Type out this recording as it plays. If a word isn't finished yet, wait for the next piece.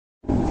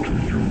to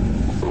you,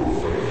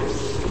 O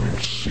earth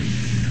and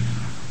sea,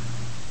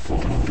 for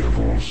the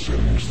devil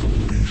sends the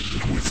beast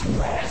with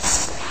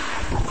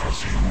wrath,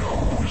 because he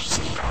knows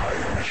the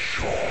time is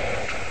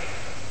short.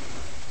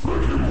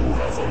 Let him who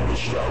hath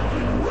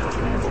understanding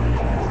reckon the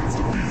number of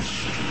the beast,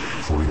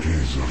 for it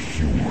is a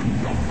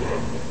human number.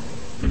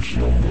 Its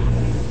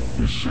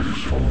number is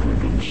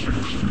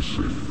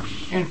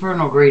 666.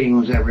 Infernal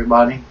greetings,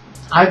 everybody.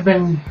 I've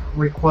been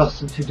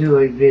requested to do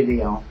a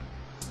video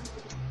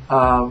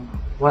of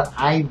what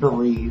I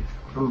believe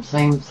from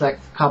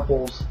same-sex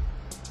couples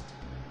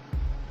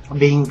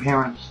being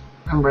parents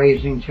and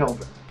raising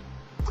children.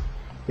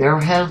 There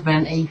have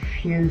been a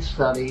few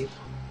studies.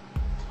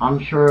 I'm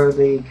sure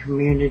the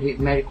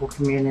medical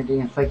community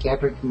and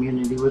psychiatric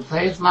community would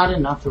say it's not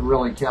enough to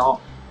really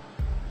tell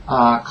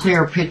a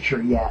clear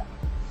picture yet.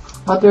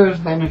 But there's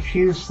been a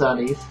few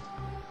studies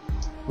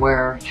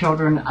where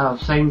children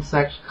of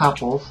same-sex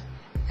couples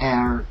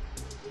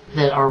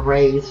that are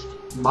raised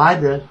by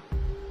the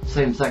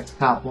same-sex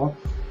couple,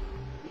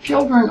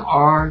 children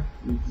are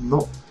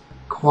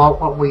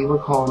what we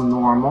would call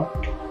normal,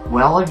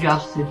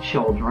 well-adjusted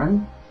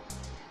children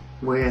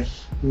with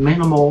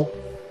minimal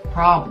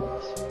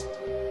problems.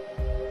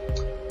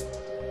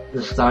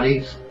 The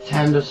studies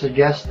tend to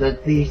suggest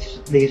that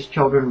these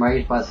children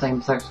raised by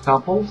same-sex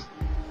couples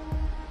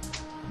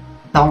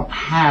don't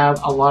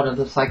have a lot of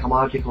the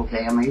psychological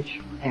damage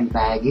and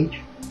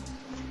baggage.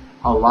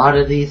 A lot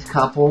of these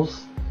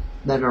couples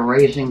that are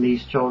raising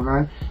these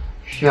children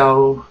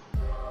show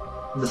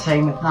the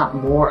same, if not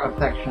more,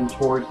 affection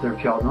towards their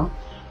children.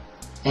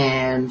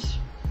 And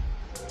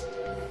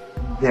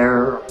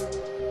there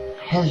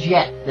has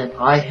yet, that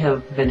I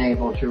have been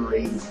able to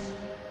read,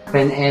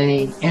 been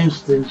any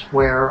instance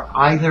where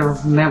either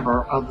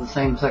member of the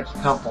same-sex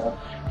couple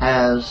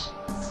has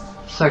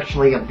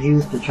sexually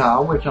abused the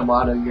child, which a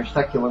lot of your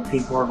secular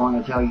people are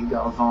going to tell you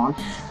goes on,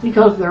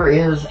 because there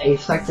is a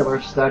secular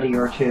study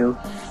or two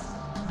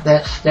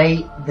that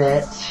state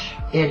that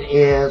it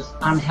is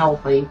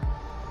unhealthy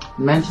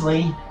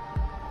mentally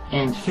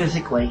and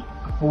physically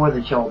for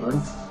the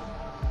children.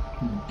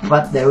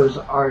 But those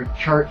are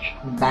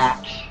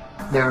church-backed.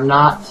 They're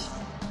not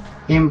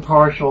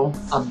impartial,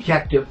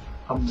 objective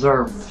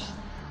observers.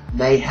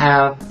 They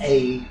have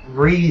a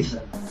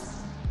reason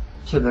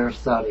to their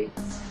study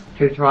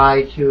to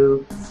try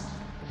to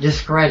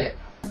discredit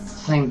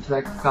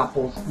same-sex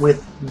couples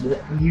with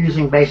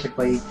using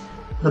basically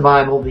the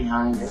Bible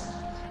behind it.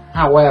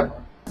 However,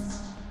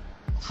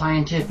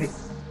 scientific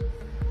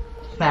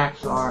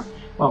facts are,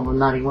 well, we're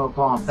not even going to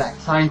call them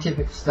facts,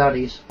 scientific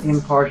studies,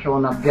 impartial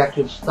and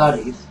objective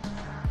studies,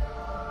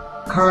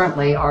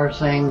 currently are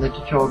saying that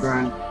the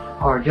children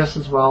are just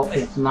as well,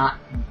 if not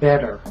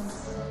better,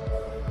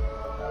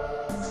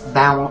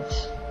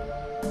 balanced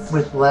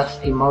with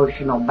less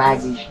emotional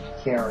baggage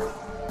to carry.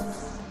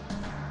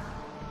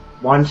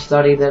 One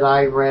study that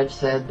I read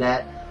said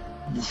that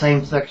the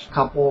same-sex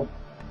couple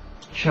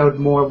showed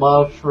more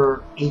love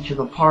for each of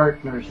the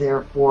partners,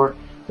 therefore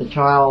the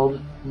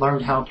child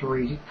learned how to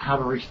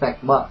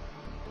respect love,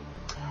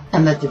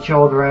 and that the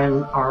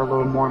children are a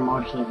little more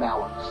emotionally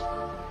balanced.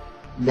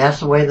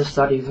 That's the way the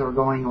studies are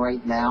going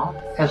right now.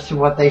 As to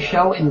what they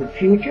show in the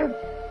future,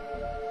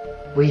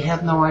 we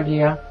have no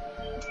idea,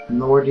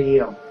 nor do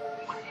you.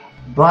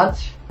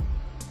 But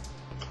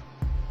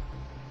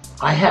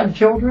I have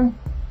children,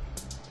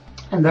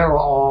 and they're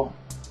all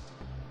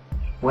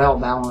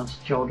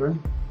well-balanced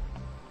children.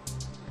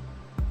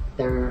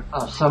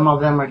 Some of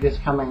them are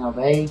just coming of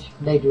age.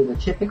 They do the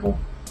typical,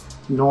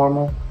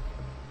 normal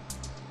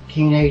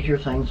teenager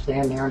thing,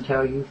 stand there and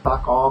tell you,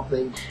 fuck off.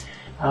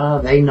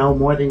 They know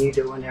more than you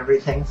do and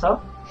everything.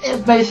 So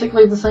it's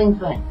basically the same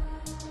thing.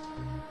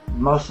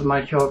 Most of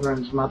my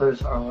children's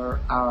mothers are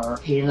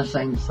in a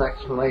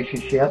same-sex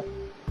relationship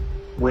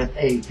with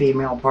a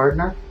female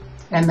partner,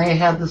 and they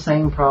have the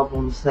same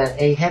problems that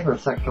a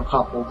heterosexual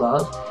couple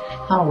does.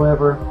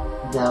 However,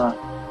 the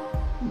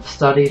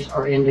studies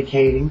are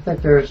indicating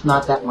that there's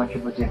not that much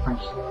of a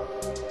difference.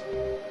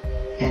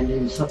 And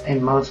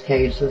in most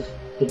cases,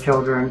 the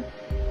children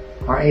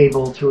are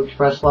able to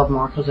express love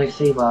more because they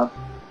see love.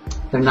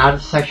 They're not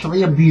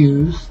sexually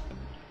abused.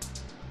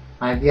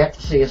 I've yet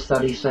to see a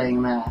study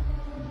saying that.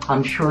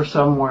 I'm sure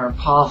somewhere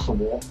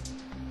possible,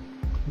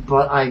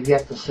 but I've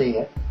yet to see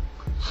it.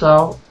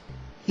 So,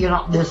 you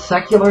know, there's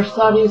secular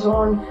studies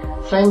on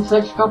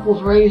same-sex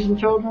couples raising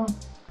children.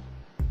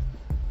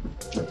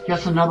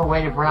 Just another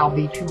way to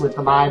browbeat you with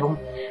the Bible,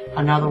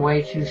 another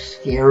way to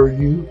scare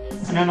you,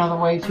 and another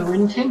way to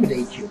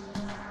intimidate you.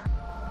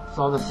 That's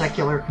all the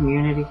secular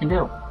community can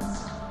do.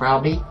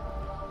 Browbeat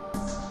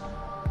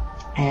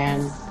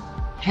and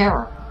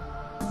terror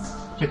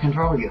to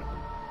control you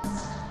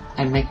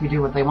and make you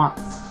do what they want.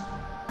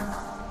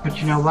 But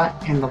you know what?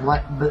 In the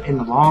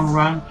long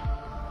run,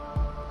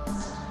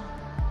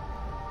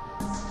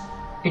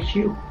 it's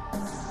you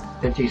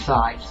that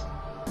decides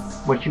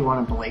what you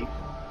want to believe.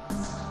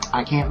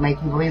 I can't make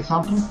you believe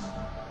something.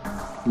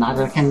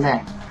 Neither can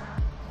they.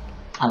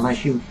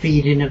 Unless you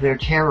feed into their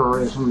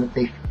terrorism that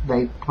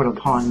they put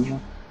upon you.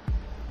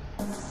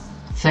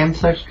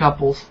 same-sex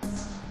couples,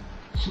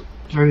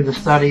 through the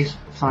studies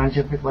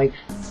scientifically,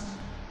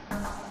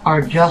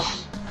 are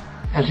just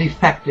as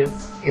effective,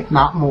 if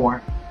not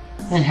more,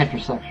 than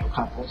heterosexual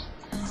couples.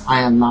 I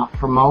am not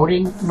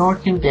promoting nor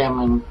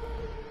condemning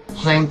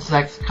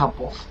same-sex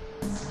couples.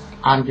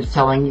 I'm just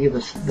telling you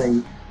the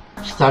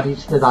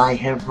studies that I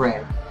have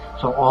read.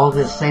 So all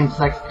this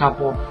same-sex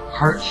couple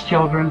hurts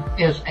children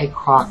is a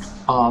crock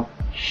of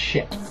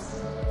shit.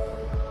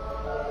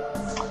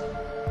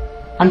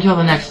 Until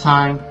the next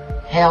time,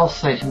 hail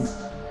Satan,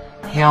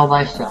 hail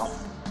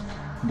thyself,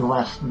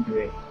 blessed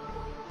be.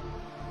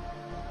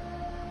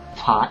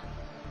 Tot.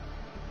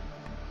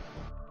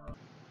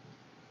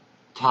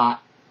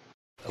 Tot.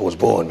 I was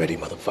born ready,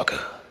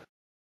 motherfucker.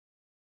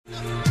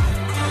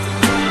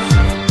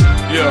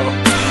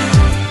 Yo.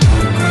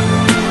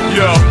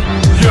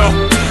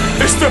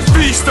 It's the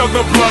feast of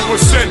the blood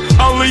was sent.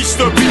 Unleash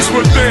the beast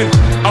within.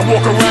 I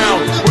walk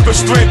around with the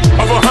strength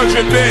of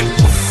 100 men.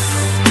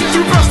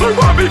 You best learn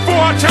right before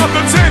I count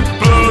to 10.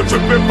 Blood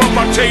dripping from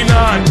my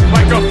canine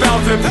like a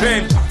fountain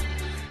pen.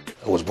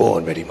 I was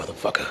born ready,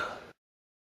 motherfucker.